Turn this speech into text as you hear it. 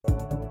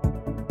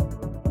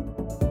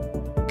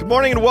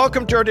morning and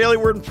welcome to our Daily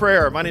Word and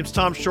Prayer. My name is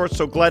Tom Short,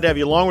 so glad to have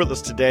you along with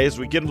us today as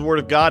we get into the Word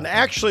of God. And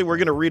actually, we're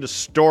going to read a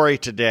story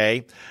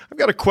today. I've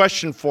got a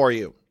question for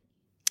you.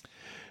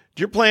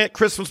 Do your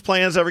Christmas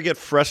plans ever get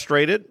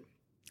frustrated?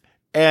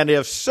 And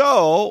if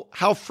so,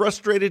 how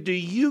frustrated do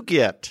you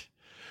get?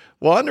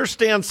 Well,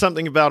 understand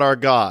something about our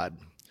God.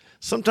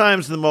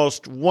 Sometimes the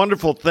most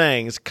wonderful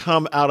things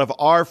come out of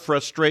our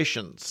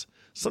frustrations.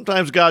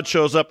 Sometimes God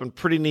shows up in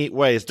pretty neat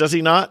ways, does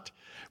he not?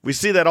 We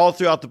see that all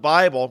throughout the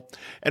Bible,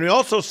 and we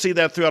also see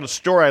that throughout a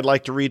story I'd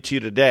like to read to you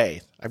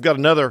today. I've got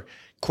another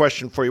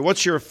question for you.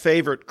 What's your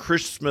favorite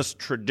Christmas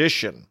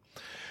tradition?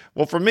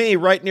 Well, for me,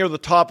 right near the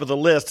top of the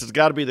list has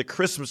got to be the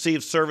Christmas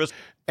Eve service,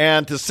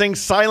 and to sing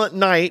Silent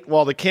Night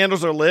while the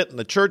candles are lit and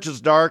the church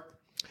is dark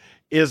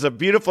is a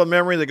beautiful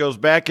memory that goes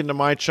back into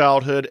my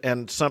childhood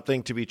and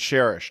something to be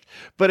cherished.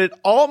 But it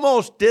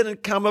almost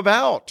didn't come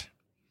about.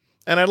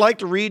 And I'd like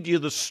to read you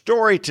the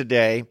story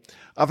today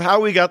of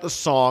how we got the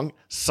song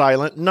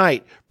Silent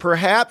Night,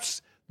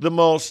 perhaps the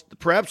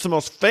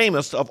most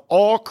famous of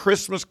all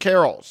Christmas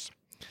carols.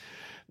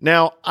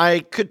 Now, I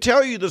could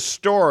tell you the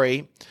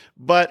story,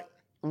 but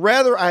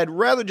I'd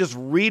rather just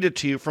read it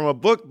to you from a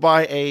book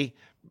by a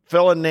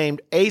fellow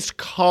named Ace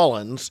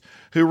Collins,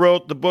 who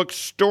wrote the book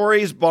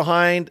Stories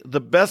Behind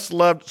the Best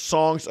Loved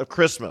Songs of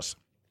Christmas.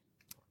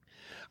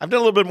 I've done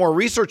a little bit more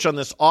research on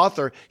this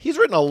author. He's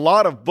written a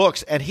lot of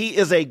books, and he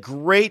is a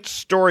great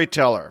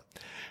storyteller.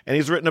 And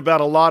he's written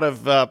about a lot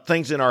of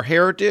things in our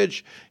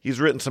heritage. He's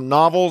written some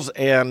novels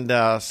and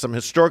some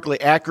historically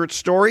accurate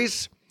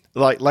stories,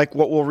 like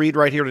what we'll read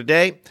right here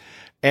today.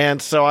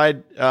 And so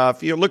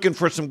if you're looking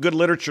for some good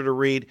literature to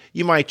read,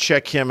 you might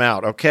check him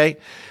out, okay?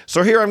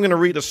 So here I'm going to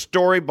read a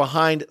story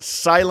behind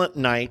Silent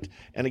Night.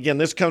 And again,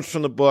 this comes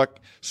from the book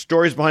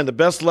Stories Behind the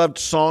Best Loved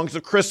Songs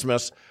of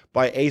Christmas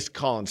by Ace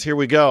Collins. Here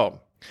we go.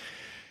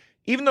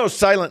 Even though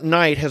Silent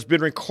Night has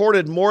been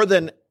recorded more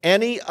than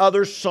any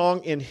other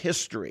song in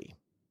history,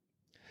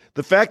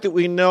 the fact that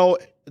we know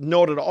it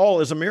at all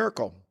is a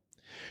miracle.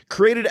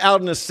 Created out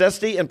of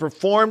necessity and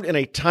performed in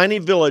a tiny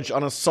village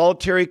on a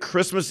solitary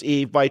Christmas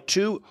Eve by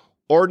two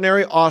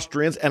ordinary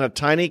Austrians and a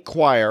tiny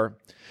choir,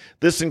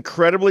 this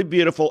incredibly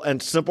beautiful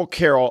and simple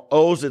carol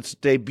owes its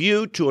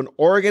debut to an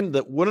organ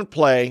that wouldn't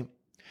play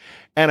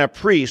and a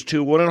priest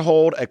who wouldn't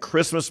hold a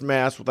Christmas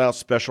Mass without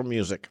special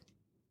music.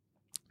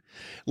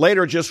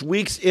 Later, just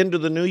weeks into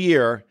the new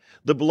year,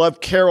 the beloved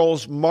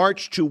carol's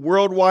march to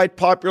worldwide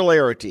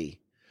popularity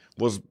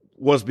was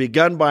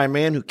begun by a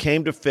man who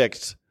came to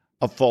fix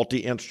a faulty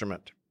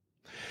instrument.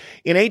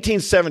 In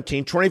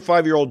 1817,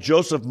 25-year-old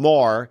Joseph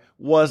Mohr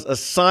was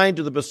assigned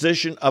to the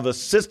position of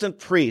assistant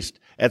priest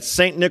at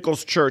St.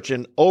 Nicholas Church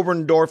in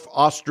Oberndorf,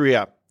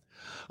 Austria.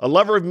 A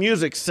lover of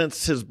music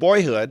since his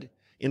boyhood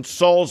in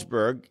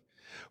Salzburg,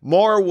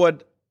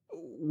 Mohr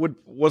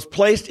was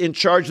placed in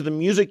charge of the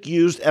music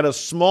used at a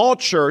small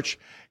church,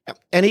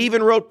 and he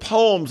even wrote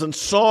poems and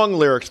song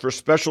lyrics for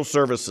special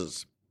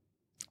services.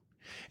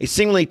 A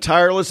seemingly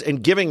tireless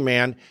and giving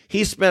man,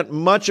 he spent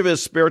much of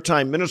his spare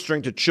time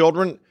ministering to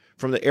children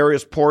from the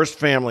area's poorest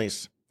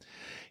families.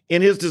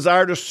 In his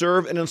desire to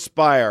serve and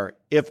inspire,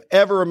 if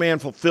ever a man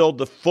fulfilled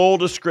the full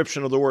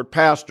description of the word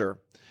pastor,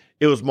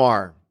 it was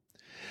Mohr.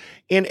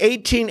 In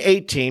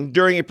 1818,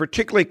 during a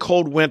particularly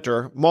cold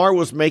winter, Mohr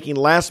was making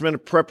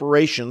last-minute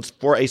preparations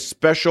for a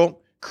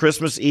special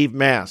Christmas Eve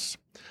Mass,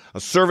 a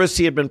service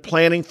he had been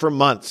planning for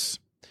months.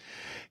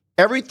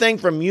 Everything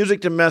from music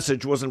to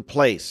message was in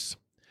place.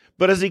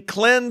 But as he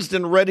cleansed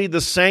and readied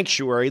the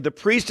sanctuary, the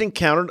priest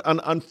encountered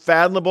an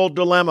unfathomable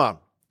dilemma.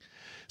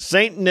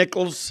 St.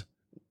 Nicholas'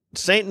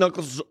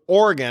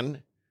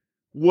 organ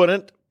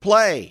wouldn't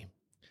play.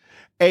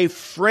 A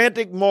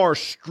frantic Mohr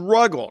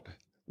struggled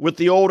with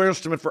the old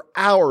instrument for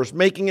hours,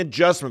 making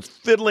adjustments,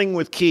 fiddling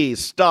with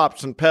keys,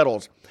 stops, and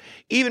pedals,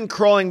 even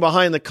crawling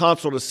behind the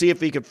console to see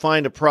if he could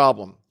find the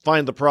problem.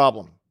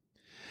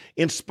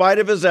 In spite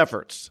of his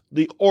efforts,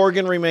 the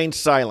organ remained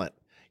silent,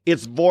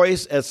 its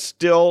voice as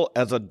still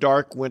as a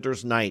dark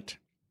winter's night.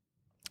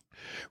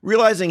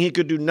 Realizing he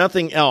could do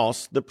nothing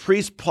else, the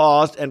priest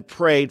paused and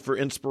prayed for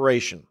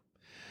inspiration.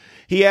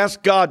 He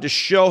asked God to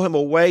show him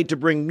a way to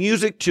bring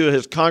music to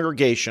his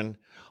congregation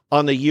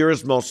on the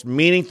year's most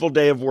meaningful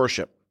day of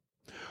worship.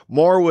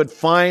 Mohr would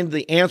find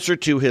the answer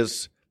to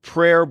his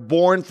prayer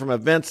born from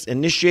events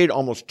initiated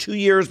almost 2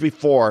 years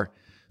before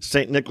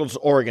St. Nicholas'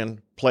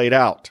 organ played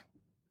out.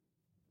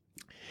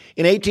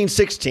 In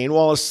 1816,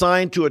 while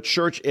assigned to a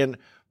church in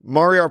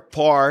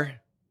Mariupol,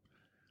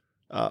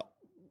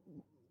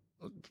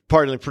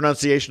 pardon the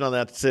pronunciation on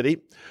that city,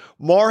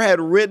 Mohr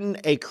had written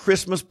a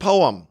Christmas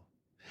poem.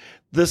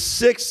 The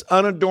 6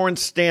 unadorned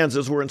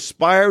stanzas were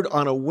inspired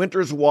on a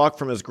winter's walk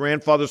from his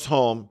grandfather's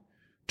home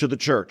to the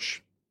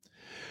church.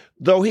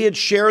 Though he had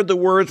shared the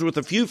words with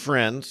a few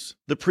friends,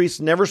 the priest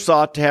never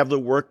sought to have the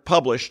work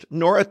published,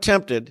 nor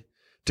attempted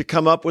to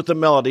come up with a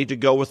melody to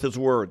go with his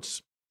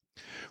words.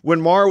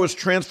 When Mohr was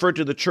transferred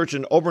to the church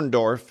in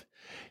Oberndorf,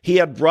 he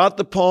had brought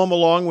the poem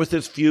along with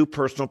his few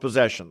personal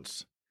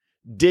possessions.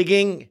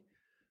 Digging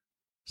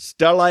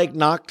Stille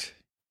Nacht,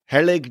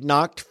 Heilige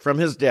Nacht from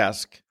his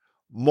desk,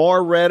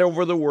 Moore read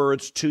over the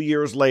words 2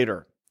 years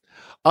later.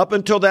 Up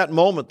until that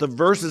moment, the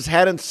verses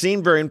hadn't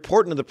seemed very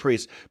important to the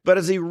priest, but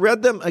as he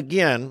read them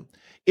again,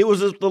 it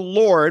was as if the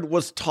Lord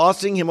was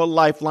tossing him a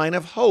lifeline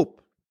of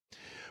hope.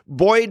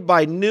 Buoyed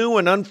by new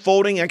and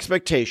unfolding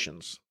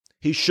expectations,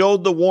 he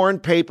shoved the worn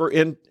paper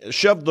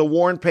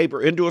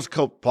into his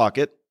coat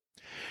pocket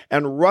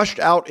and rushed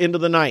out into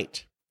the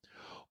night.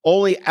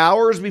 Only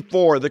hours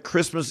before the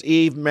Christmas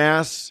Eve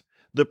Mass,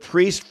 the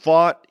priest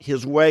fought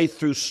his way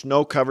through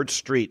snow-covered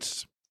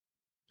streets.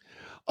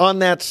 On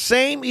that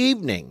same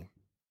evening,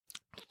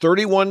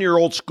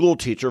 31-year-old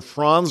schoolteacher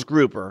Franz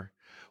Gruber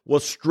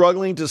was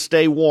struggling to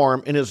stay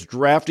warm in his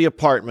drafty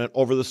apartment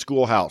over the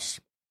schoolhouse.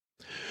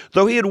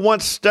 Though he had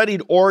once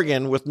studied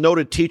organ with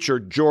noted teacher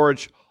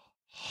George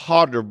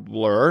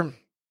Hardubler,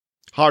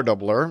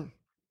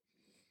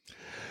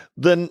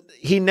 then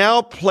he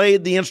now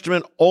played the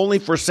instrument only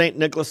for St.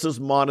 Nicholas's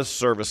modest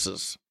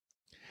services.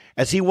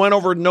 As he went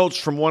over notes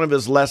from one of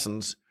his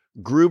lessons,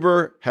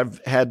 Gruber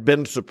had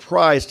been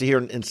surprised to hear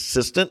an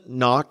insistent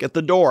knock at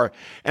the door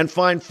and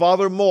find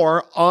Father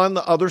Moore on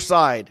the other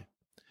side.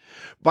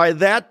 By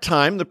that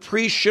time, the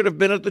priest should have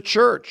been at the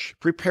church,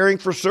 preparing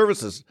for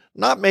services,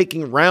 not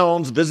making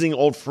rounds, visiting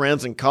old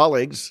friends and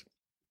colleagues.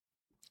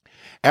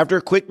 After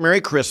a quick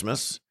Merry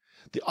Christmas,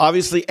 the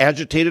obviously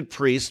agitated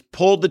priest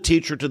pulled the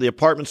teacher to the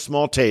apartment's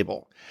small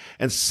table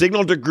and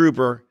signaled to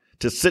Gruber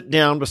to sit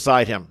down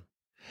beside him.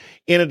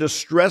 In a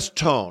distressed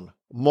tone,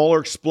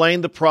 Moeller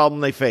explained the problem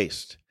they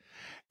faced.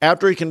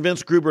 After he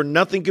convinced Gruber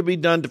nothing could be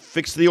done to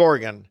fix the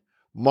organ,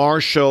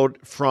 Moore showed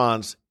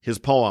Franz his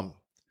poem.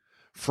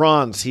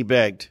 "Franz," he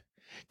begged,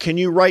 "can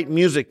you write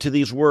music to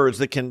these words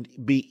that can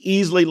be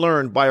easily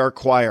learned by our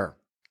choir?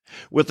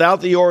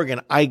 Without the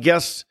organ, I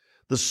guess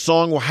the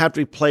song will have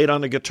to be played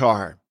on the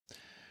guitar."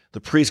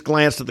 The priest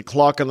glanced at the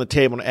clock on the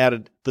table and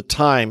added, "The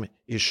time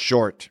is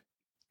short."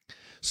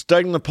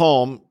 Studying the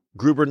poem,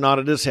 Gruber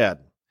nodded his head.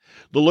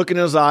 The look in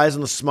his eyes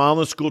and the smile on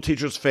the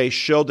schoolteacher's face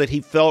showed that he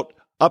felt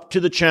up to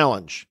the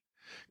challenge.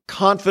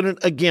 Confident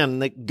again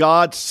that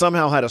God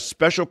somehow had a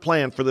special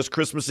plan for this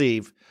Christmas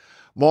Eve,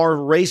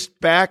 Moore raced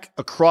back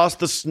across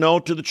the snow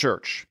to the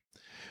church,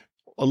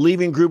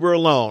 leaving Gruber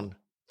alone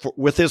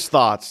with his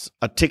thoughts,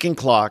 a ticking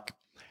clock,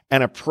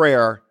 and a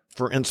prayer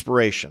for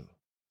inspiration.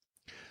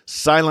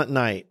 Silent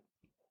night,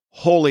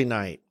 holy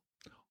night,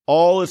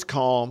 all is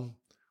calm,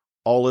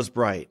 all is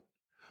bright.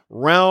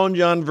 Round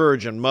yon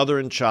virgin, mother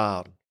and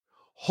child,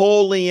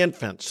 holy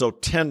infant, so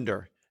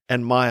tender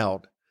and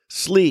mild,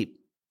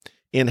 sleep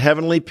in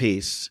heavenly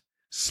peace,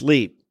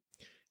 sleep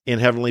in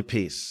heavenly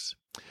peace.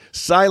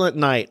 Silent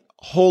night,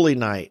 holy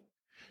night,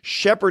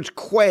 shepherds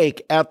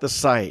quake at the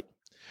sight.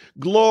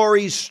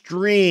 Glories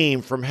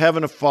stream from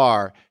heaven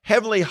afar,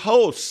 heavenly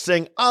hosts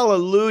sing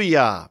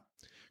Alleluia.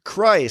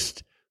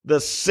 Christ, the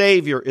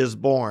Savior, is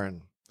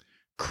born.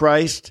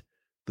 Christ,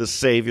 the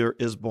Savior,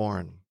 is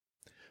born.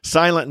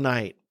 Silent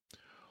night,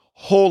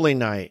 holy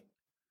night,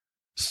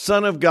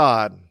 Son of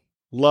God,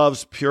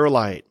 love's pure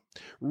light,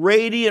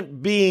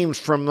 radiant beams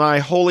from thy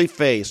holy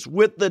face,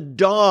 with the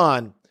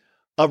dawn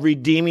of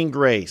redeeming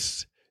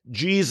grace.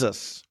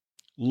 Jesus,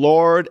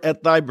 Lord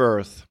at thy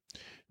birth.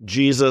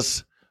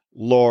 Jesus,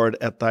 Lord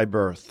at thy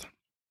birth.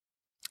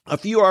 A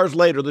few hours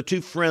later, the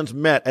two friends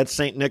met at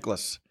St.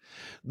 Nicholas.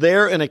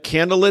 There, in a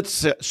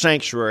candlelit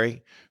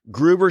sanctuary,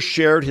 Gruber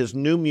shared his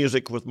new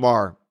music with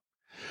Moore.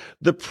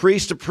 The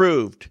priest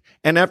approved,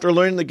 and after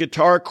learning the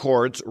guitar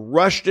chords,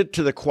 rushed it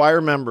to the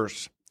choir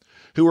members,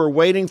 who were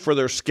waiting for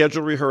their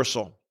scheduled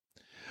rehearsal.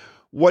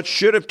 What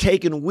should have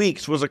taken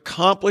weeks was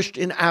accomplished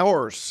in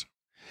hours.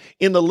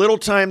 In the little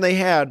time they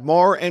had,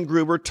 Moore and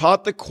Gruber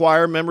taught the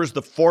choir members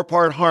the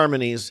four-part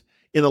harmonies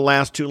in the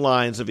last two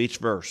lines of each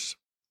verse.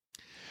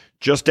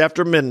 Just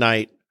after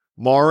midnight,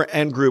 Moore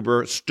and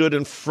Gruber stood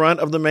in front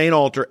of the main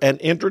altar and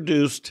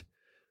introduced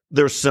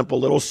their simple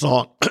little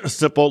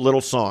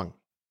song.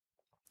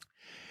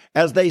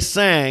 As they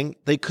sang,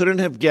 they couldn't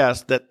have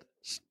guessed that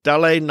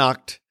Stille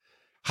Nacht,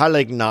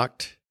 Heilige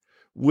Nacht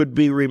would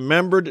be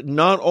remembered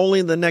not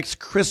only the next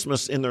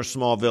Christmas in their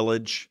small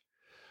village,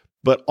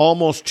 but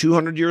almost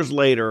 200 years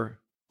later,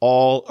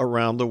 all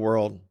around the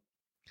world.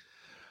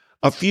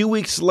 A few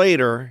weeks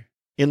later,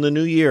 in the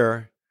new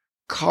year,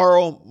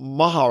 Karl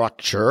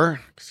Maharacher,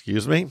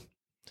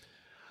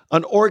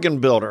 an organ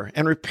builder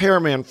and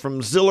repairman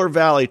from Ziller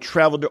Valley,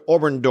 traveled to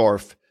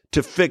Oberndorf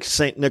to fix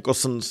St.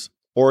 Nicholas's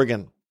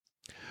organ.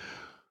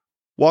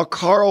 While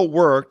Karl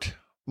worked,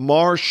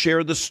 Moore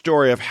shared the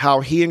story of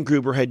how he and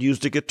Gruber had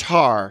used a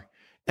guitar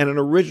and an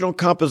original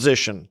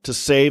composition to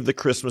save the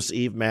Christmas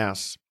Eve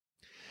Mass.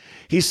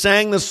 He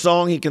sang the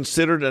song he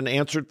considered an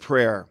answered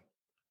prayer.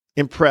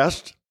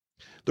 Impressed,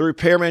 the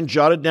repairman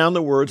jotted down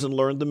the words and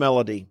learned the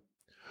melody.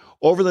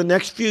 Over the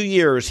next few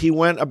years, he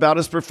went about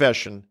his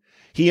profession.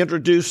 He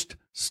introduced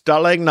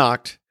Stille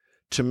Nacht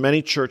to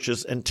many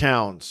churches and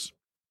towns.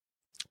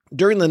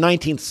 During the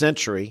 19th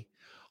century,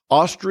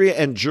 Austria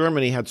and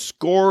Germany had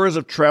scores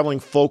of traveling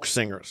folk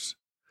singers.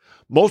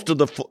 Most of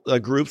the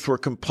groups were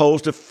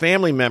composed of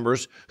family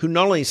members who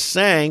not only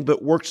sang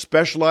but worked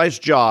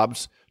specialized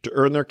jobs to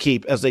earn their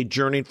keep as they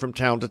journeyed from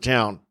town to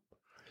town.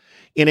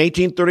 In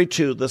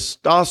 1832, the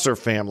Stosser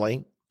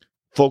family,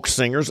 folk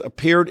singers,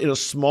 appeared in a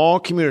small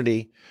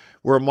community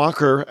where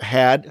Macher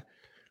had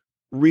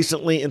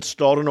recently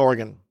installed an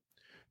organ.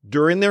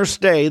 During their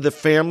stay, the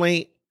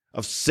family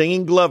of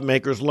singing glove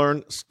makers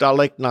learned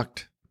Stille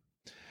Nacht.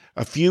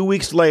 A few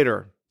weeks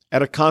later,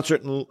 at a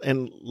concert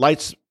in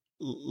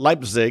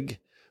Leipzig,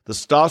 the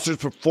Stossers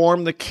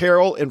performed the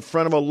carol in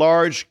front of a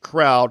large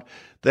crowd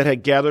that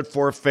had gathered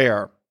for a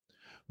fair.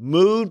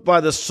 Moved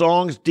by the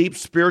song's deep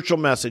spiritual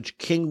message,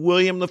 King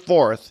William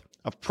IV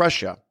of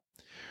Prussia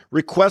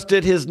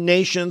requested his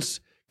nation's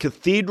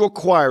cathedral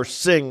choir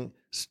sing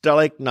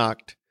Stille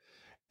Nacht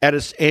at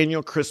its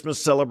annual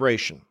Christmas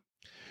celebration.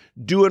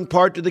 Due in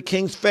part to the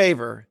king's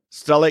favor,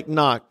 Stille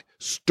Nacht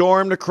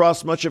stormed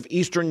across much of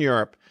Eastern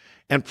Europe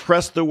and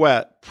pressed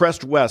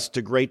west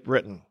to Great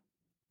Britain.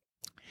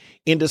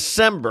 In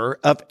December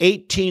of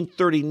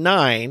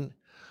 1839,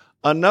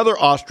 another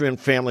Austrian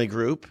family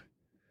group,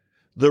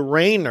 the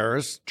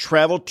Rainers,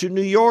 traveled to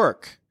New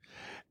York.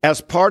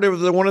 As part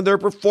of one of their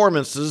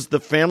performances,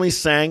 the family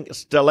sang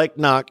Stille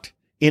Nacht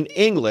in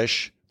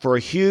English for a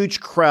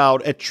huge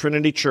crowd at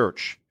Trinity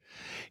Church.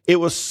 It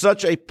was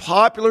such a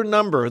popular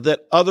number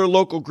that other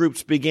local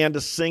groups began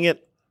to sing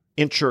it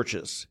in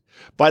churches.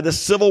 By the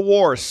Civil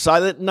War,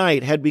 Silent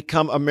Night had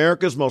become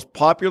America's most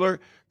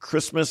popular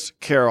Christmas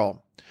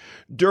carol.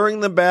 During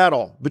the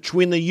battle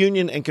between the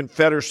Union and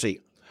Confederacy,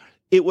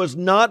 it was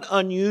not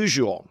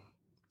unusual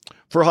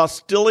for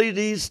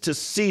hostilities to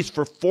cease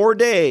for 4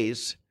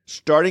 days,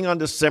 starting on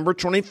December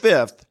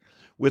 25th,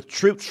 with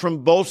troops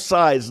from both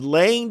sides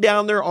laying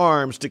down their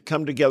arms to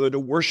come together to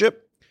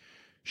worship,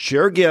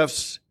 share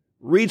gifts,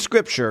 read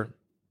scripture,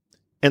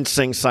 and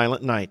sing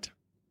Silent Night.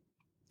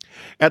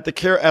 As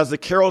the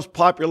carol's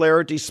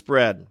popularity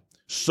spread,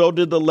 so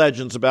did the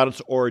legends about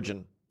its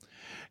origin.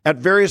 At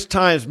various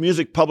times,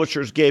 music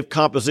publishers gave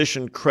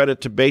composition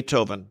credit to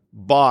Beethoven,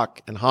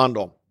 Bach, and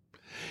Handel.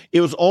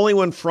 It was only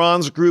when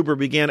Franz Gruber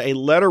began a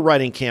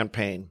letter-writing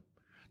campaign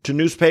to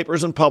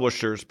newspapers and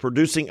publishers,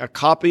 producing a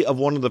copy of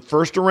one of the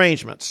first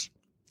arrangements,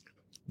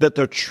 that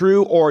the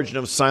true origin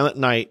of Silent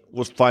Night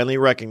was finally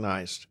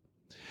recognized.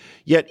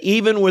 Yet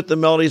even with the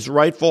melody's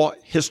rightful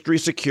history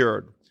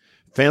secured,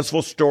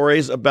 fanciful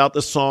stories about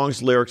the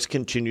song's lyrics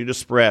continue to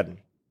spread.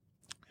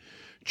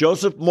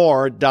 Joseph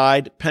Moore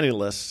died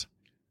penniless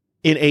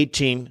in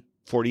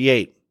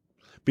 1848,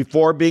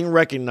 before being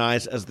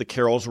recognized as the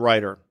carol's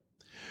writer.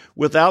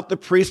 Without the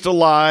priest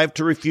alive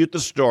to refute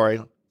the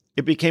story,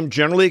 it became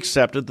generally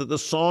accepted that the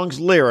song's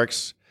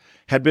lyrics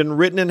had been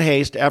written in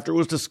haste after it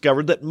was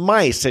discovered that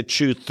mice had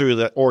chewed through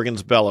the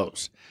organ's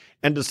bellows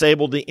and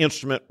disabled the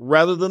instrument,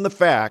 rather than the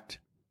fact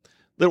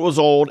that it was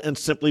old and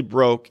simply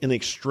broke in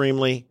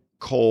extremely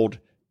cold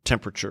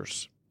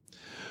temperatures.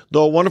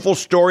 Though a wonderful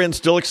story and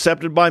still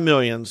accepted by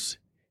millions,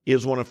 it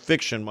is one of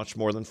fiction much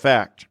more than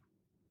fact.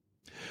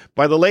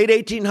 By the late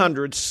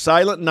 1800s,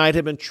 Silent Night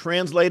had been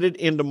translated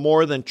into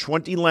more than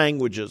 20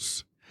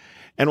 languages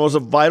and was a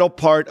vital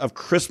part of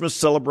Christmas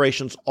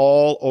celebrations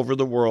all over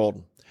the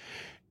world.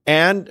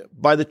 And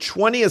by the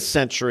 20th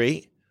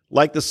century,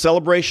 like the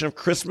celebration of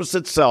Christmas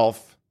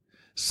itself,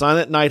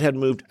 Silent Night had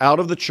moved out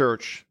of the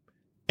church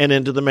and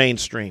into the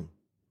mainstream.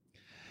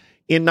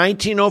 In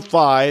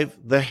 1905,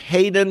 the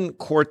Haydn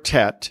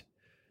Quartet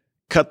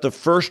cut the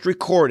first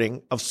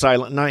recording of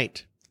Silent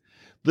Night.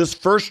 This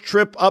first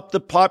trip up the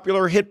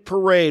popular hit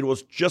parade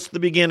was just the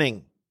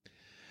beginning.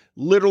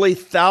 Literally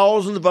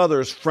thousands of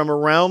others from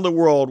around the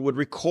world would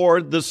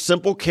record this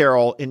simple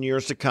carol in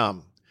years to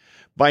come.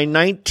 By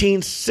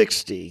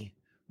 1960,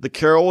 the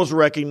carol was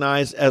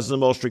recognized as the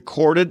most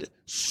recorded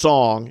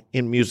song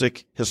in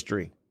music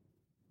history.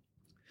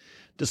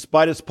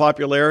 Despite its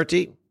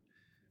popularity,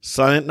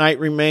 Silent Night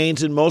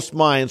remains in most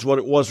minds what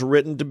it was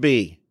written to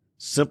be: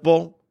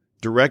 simple,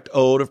 direct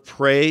ode of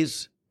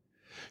praise.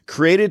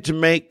 Created to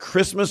make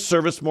Christmas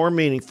service more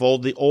meaningful,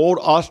 the old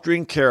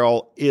Austrian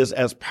carol is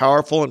as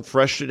powerful and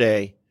fresh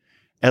today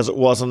as it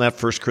was on that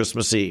first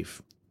Christmas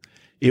Eve,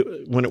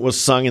 when it was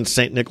sung in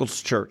St.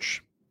 Nicholas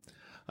Church.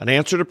 An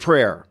answer to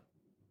prayer.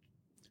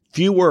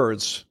 Few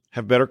words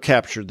have better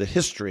captured the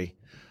history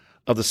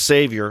of the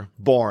Savior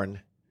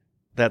born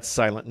that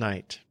silent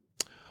night.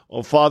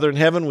 Oh, Father in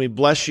heaven, we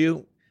bless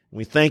you.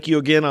 We thank you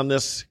again on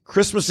this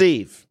Christmas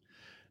Eve.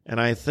 And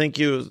I thank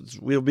you,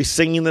 we'll be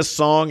singing this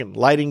song and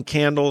lighting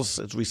candles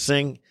as we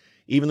sing,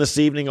 even this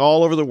evening,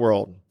 all over the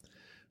world.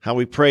 How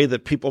we pray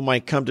that people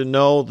might come to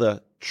know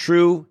the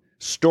true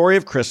story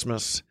of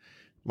Christmas,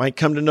 might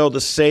come to know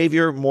the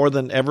Savior more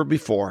than ever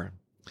before,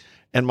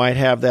 and might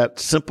have that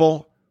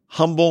simple,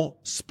 humble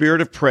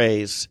spirit of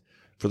praise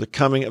for the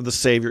coming of the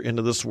Savior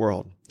into this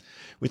world.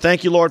 We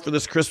thank you, Lord, for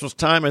this Christmas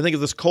time. I think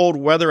of this cold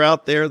weather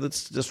out there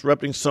that's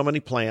disrupting so many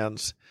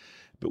plans.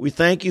 But we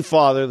thank you,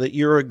 Father, that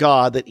you're a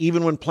God that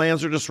even when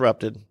plans are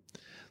disrupted,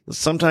 that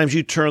sometimes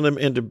you turn them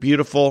into you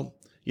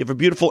have a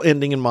beautiful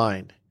ending in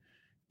mind.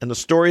 and the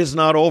story is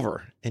not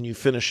over, and you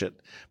finish it.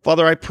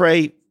 Father, I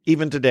pray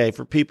even today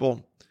for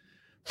people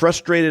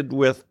frustrated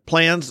with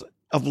plans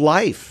of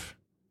life,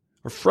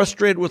 or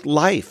frustrated with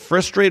life,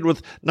 frustrated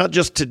with not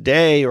just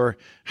today or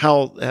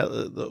how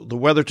the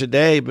weather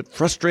today, but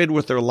frustrated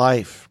with their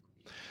life,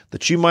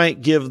 that you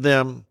might give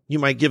them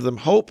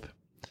hope,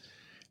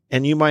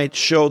 and you might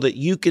show that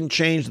you can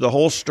change the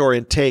whole story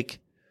and take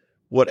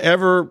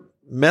whatever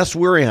mess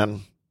we're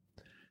in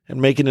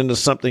and make it into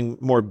something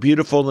more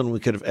beautiful than we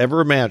could have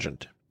ever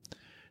imagined.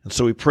 And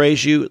so we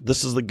praise you.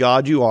 This is the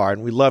God you are,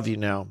 and we love you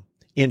now.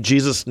 In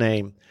Jesus'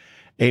 name,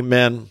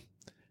 amen,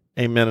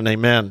 amen, and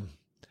amen.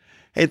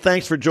 Hey,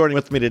 thanks for joining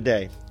with me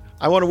today.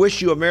 I want to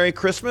wish you a Merry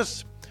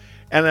Christmas,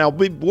 and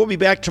we'll be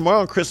back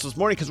tomorrow on Christmas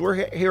morning because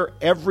we're here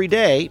every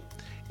day.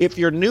 If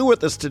you're new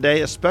with us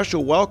today, a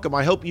special welcome.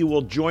 I hope you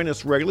will join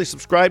us regularly.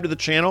 Subscribe to the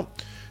channel.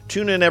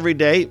 Tune in every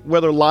day,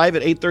 whether live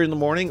at 8:30 in the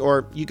morning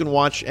or you can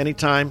watch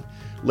anytime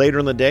later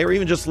in the day or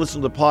even just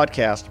listen to the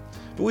podcast.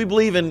 But we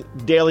believe in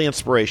daily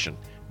inspiration,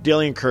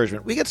 daily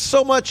encouragement. We get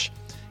so much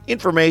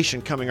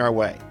information coming our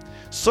way.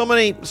 So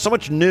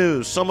much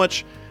news, so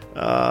much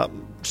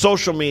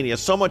social media,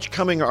 so much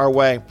coming our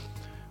way.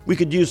 We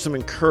could use some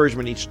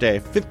encouragement each day,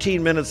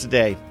 15 minutes a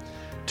day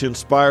to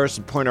inspire us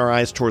and point our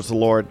eyes towards the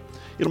Lord.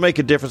 It'll make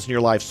a difference in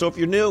your life. So if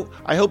you're new,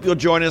 I hope you'll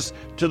join us.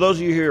 To those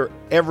of you here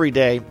every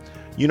day,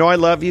 you know I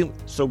love you.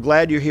 So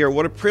glad you're here.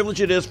 What a privilege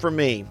it is for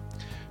me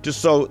to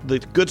sow the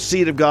good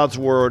seed of God's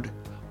word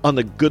on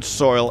the good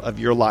soil of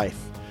your life.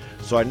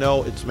 So I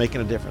know it's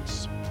making a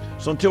difference.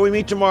 So until we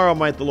meet tomorrow,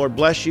 might the Lord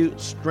bless you,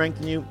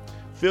 strengthen you,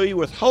 fill you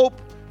with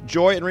hope,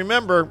 joy, and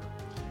remember,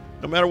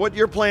 no matter what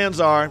your plans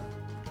are,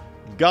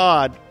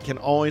 God can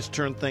always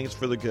turn things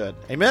for the good.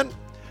 Amen?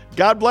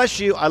 God bless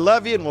you. I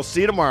love you, and we'll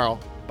see you tomorrow.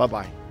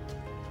 Bye-bye.